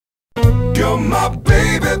You're my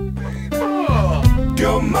baby.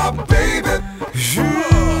 You're my baby.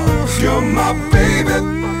 You're my baby.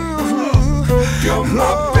 You're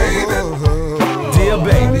my baby. Dear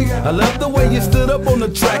baby, I love the way you stood up on the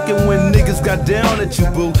track, and when niggas got down at you,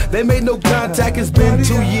 boo, they made no contact. It's been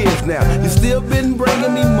 2 years now. You still been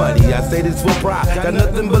bringing me money. I say this for pride. Got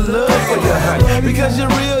nothing but love for you, honey. Because you're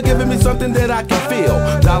real, giving me something that I can feel.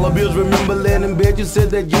 Dollar bills, remember laying in bed, you said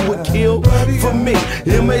that you would kill for me.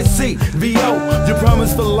 Emcee, VO, you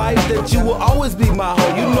promised for life that you will always be my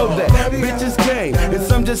hoe. You know that bitches came and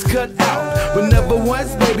some just cut out, but never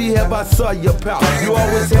once, baby, have I saw your pout. You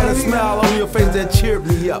always had a smile on your face that cheered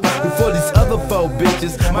me up. Before these other 4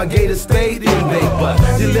 bitches, my gator stayed in they butt.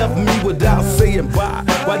 You left me without saying bye.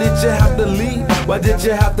 Why did you have to leave? Why did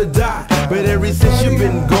you have to die? But ever since you've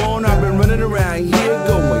been gone, I've been running around here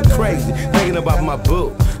going crazy, thinking about my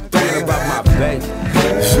boo, thinking about my baby.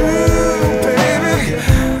 Baby,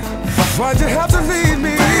 why'd you have to leave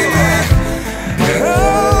me?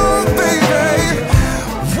 Oh, baby,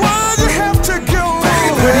 why'd you have to go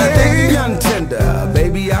away? Young tender,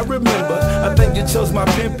 baby, I remember. I think you chose my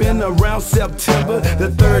pimpin' around September the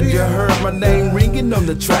 3rd. You heard my name ringing on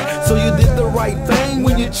the track, so you did the right thing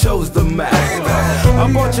when you chose the Mac.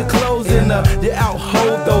 I bought your clothes and you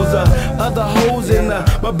out-hold those other hoes, and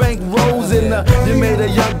my bank rose, and you made a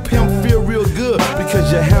young pimp feel real good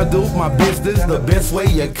because you handled my business the best way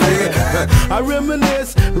you could. I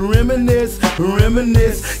reminisce,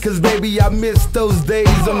 cause baby, I miss those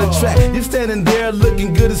days on the track. You standing there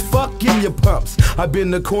looking good as fuck in your pumps. I been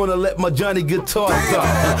in the corner, let my Johnny guitar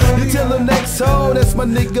talk. You tell the next hoe, that's my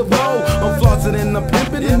nigga Bo. I'm flossing and I'm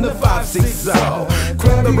pimping in the 5-6.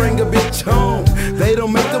 Quick to bring a bitch home. They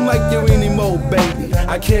don't make them like you anymore, baby.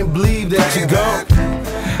 I can't believe that you gone.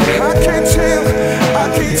 I can't chill, I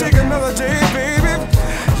can't take another day, baby.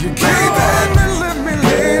 You can't let me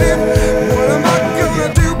lady. What am I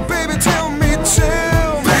gonna do, baby? Tell me,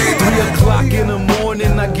 tell me. 3 o'clock in the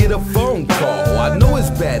morning, I get a phone call. I know it's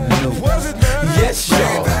bad news. Yes,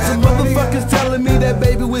 y'all. Some motherfuckers telling me that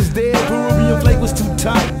baby was dead. Peruvian flake was too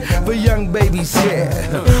tight for young baby's head.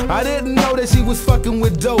 I didn't know that she was fucking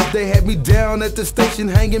with dope. They had me down at the station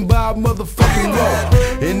hanging by a motherfucking rope.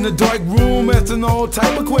 In the dark room asking all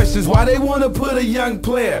type of questions. Why they wanna put a young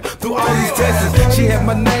player through all these tests? She had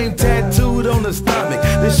my name tattooed on her stomach.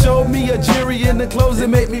 They showed me a jury in the clothes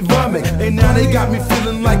and made me vomit. And now they got me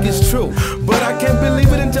feeling like it's true, but I can't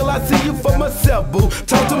believe it until I see you for myself, boo.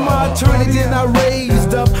 Talk to my attorney, then I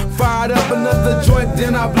raised up, fired up another joint,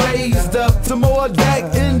 then I blazed up some more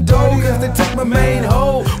back in dough, cause they took my main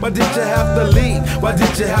hoe. Why did you have to leave? Why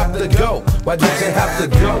did you have to go? Why did you have to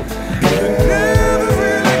go? You never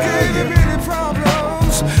really gave me any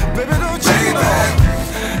problems, baby, don't you know?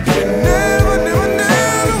 You never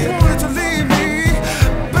wanted to leave me,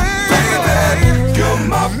 baby. You're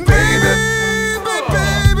my baby,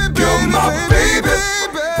 you're my baby,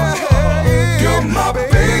 you're my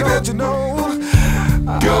baby, don't you know?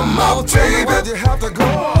 You're my baby. Why'd you have to go?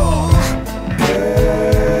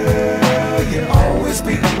 Yeah, you always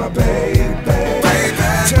be my baby.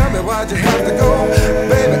 Tell me why'd you have to go,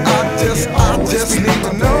 baby? I just need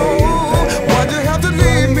to know. Why'd you have to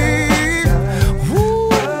leave me? Woo.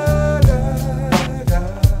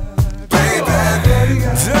 Baby,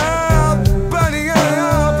 down, buddy,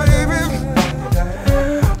 baby.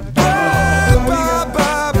 Bye, baby.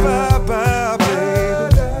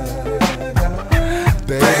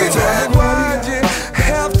 Baby, tell me why'd you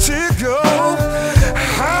have to go?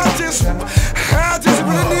 I just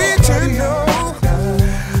really need to know.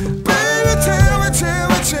 Baby, tell me, baby.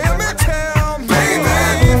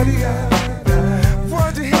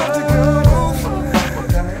 Why'd you have to go?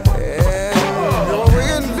 And go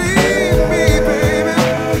and leave me, baby.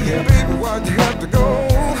 Yeah, baby, why'd you have to go?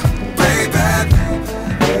 Baby,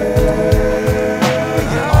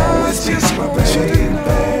 you always just my baby.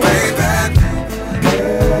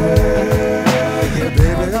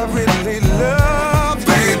 Baby, I really love you.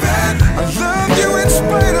 Baby, I love you in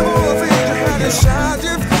spite of all the things you had inside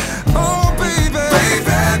you.